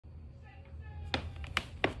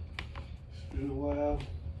been a while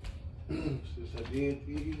since I did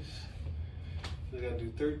these. I gotta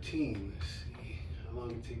do 13. Let's see how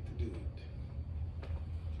long it takes to do it.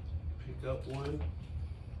 Pick up one,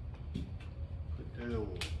 put down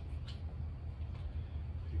one.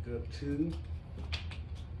 Pick up two,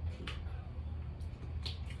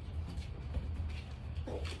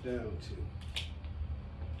 put down two.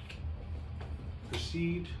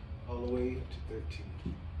 Proceed all the way to 13.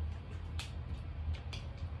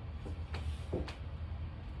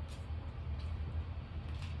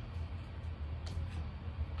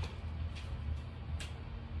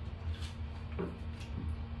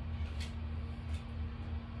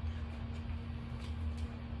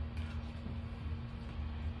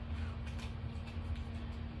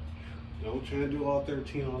 Don't try to do all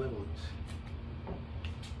 13 all at once.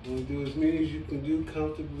 Only do as many as you can do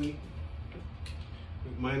comfortably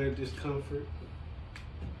with minor discomfort.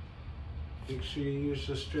 Make sure you use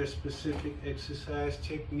a stress-specific exercise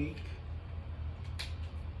technique.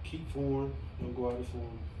 Keep form, don't go out of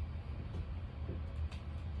form.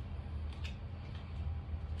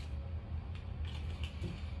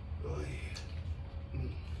 Oh yeah.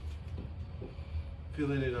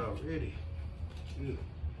 Feeling it already. Good.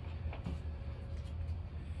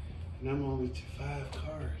 And I'm only to 5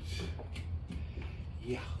 cards.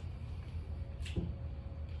 Yeah.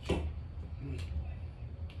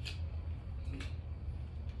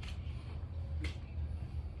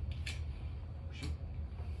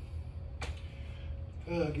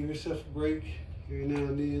 Give yourself a break every now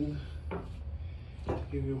and then.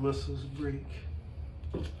 Give your muscles a break.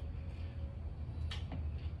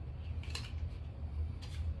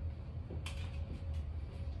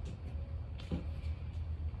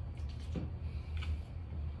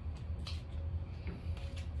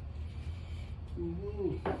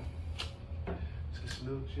 Ooh, this is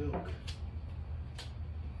no joke.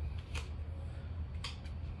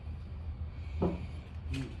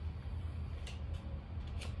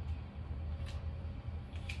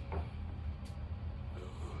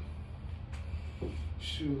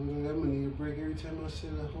 Shoot, I'm gonna need a break every time I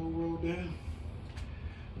set a whole roll down.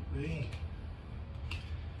 Man.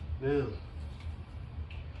 Now,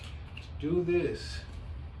 do this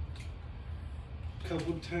a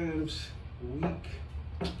couple times a week.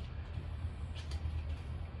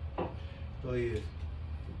 Oh yeah,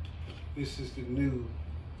 this is the new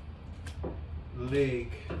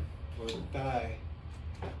leg or thigh.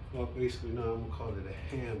 Well, basically, no, I'm gonna call it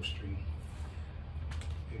a hamstring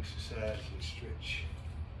exercise and stretch.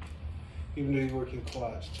 Even though you're working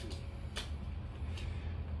quads too.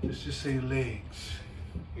 Let's just say legs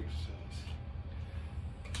exercise.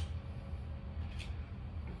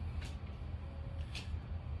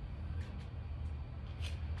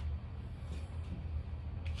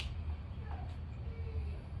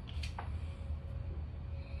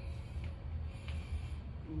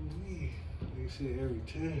 Ooh-wee. Like I said, every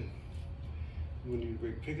time. When you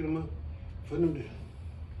break, picking them up, putting them down.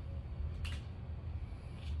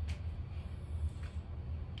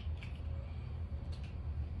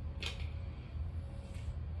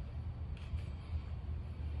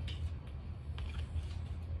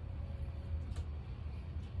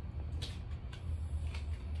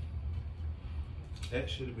 That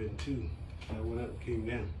should have been 2. I went up and came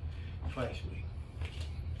down twice, man.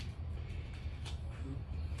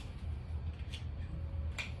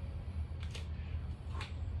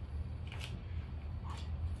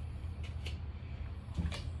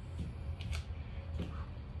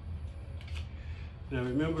 Now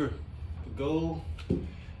remember, the goal is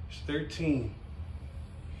 13.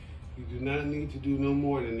 You do not need to do no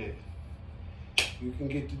more than that. You can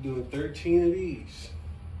get to doing 13 of these.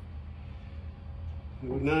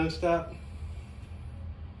 Do it non-stop,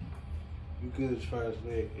 you're good as far as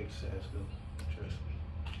leg exercise goes, trust me.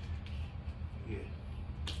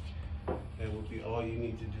 Yeah, that will be all you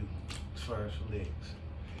need to do as far as for legs,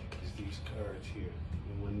 is these cards here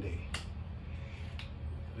in one day.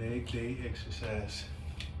 Leg day exercise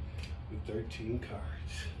with 13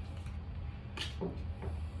 cards.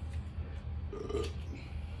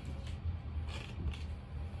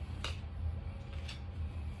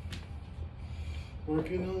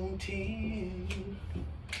 Working on 10.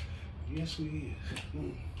 Yes, we is.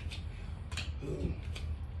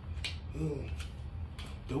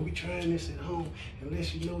 Don't be trying this at home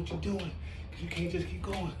unless you know what you're doing. Because you can't just keep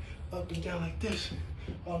going up and down like this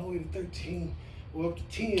all the way to 13 or up to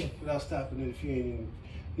 10 without stopping it if you ain't in,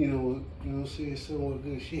 you know what I'm saying, somewhat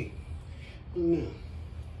good shape. But no,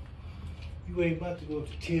 you ain't about to go up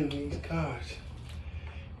to 10 on these cards.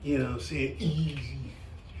 You know what I'm saying? Easy.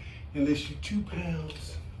 Unless you're 2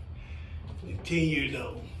 pounds and 10 years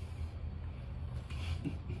old.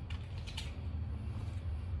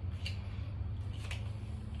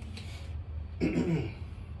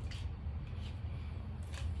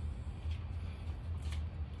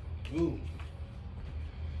 Boom.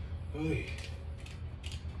 Oh yeah.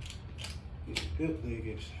 Get your good leg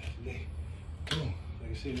exercise today. Boom.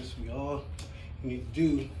 Like I said, this will be all you need to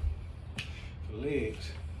do for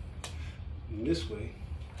legs. And this way,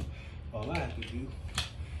 all I have to do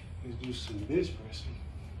is do some bench pressing.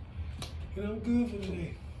 And I'm good for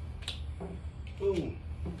today. Boom.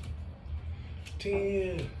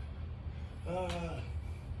 10.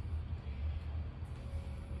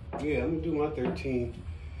 Yeah, I'm gonna do my 13.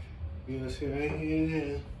 You know what I'm saying? Right here and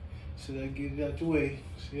there. So that I get it out the way.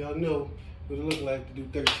 So y'all know what it look like to do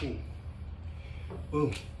 13.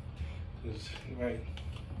 Boom. Just right.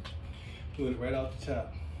 Do it right off the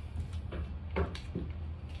top.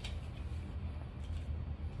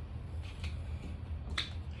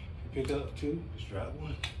 Pick up 2, just drop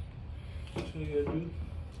 1. That's what you gotta do.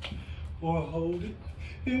 Or hold it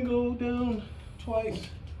and go down twice.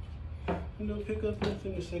 And don't pick up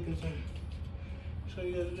nothing the second time. That's what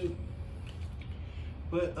you gotta do.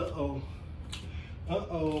 But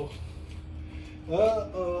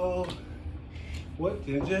what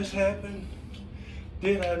did just happen?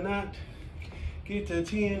 Did I not get to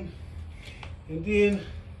 10 and then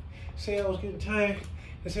say I was getting tired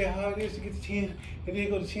and say how hard it is to get to 10 and then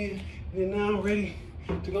go to 10 and then now I'm ready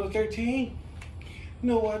to go to 13?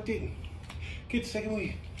 No, I didn't. Get the second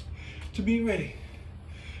week to be ready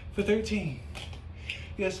for 13.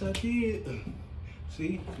 Yes, I did.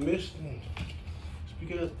 See, missed.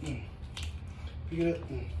 Speak it up. Speak it up.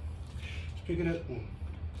 Speak it up.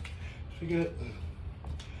 Speak it up.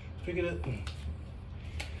 Speak it up.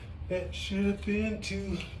 That should have been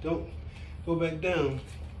 2. Don't go back down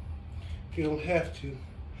if you don't have to.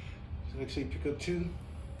 So like I say, pick up 2.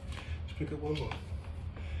 Just pick up 1 more.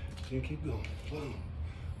 Then keep going. Boom.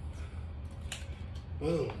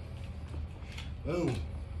 Boom. Boom.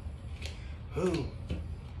 Boom.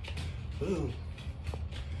 Boom.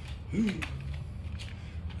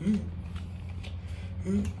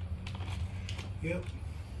 Boom. Yep.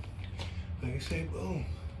 Like I said, boom.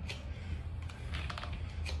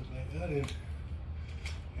 Like I done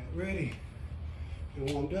got ready and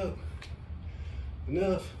warmed up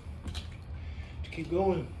enough to keep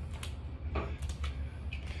going.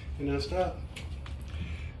 And I stop.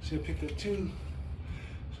 So I pick up 2.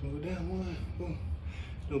 So go down 1. Boom.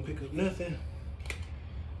 Don't pick up nothing.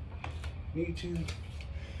 Need to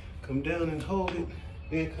come down and hold it,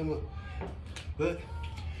 then come up. But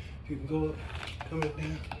you can go up, come back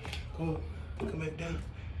down, go up, come back down.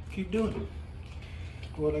 Keep doing it.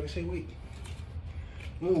 Or like I say, wait.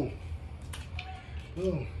 Boom.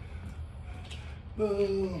 Boom.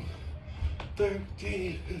 Boom.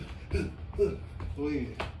 13. Oh yeah.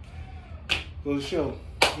 Go to show.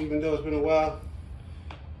 Even though it's been a while,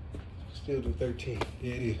 still do 13.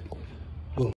 There it is.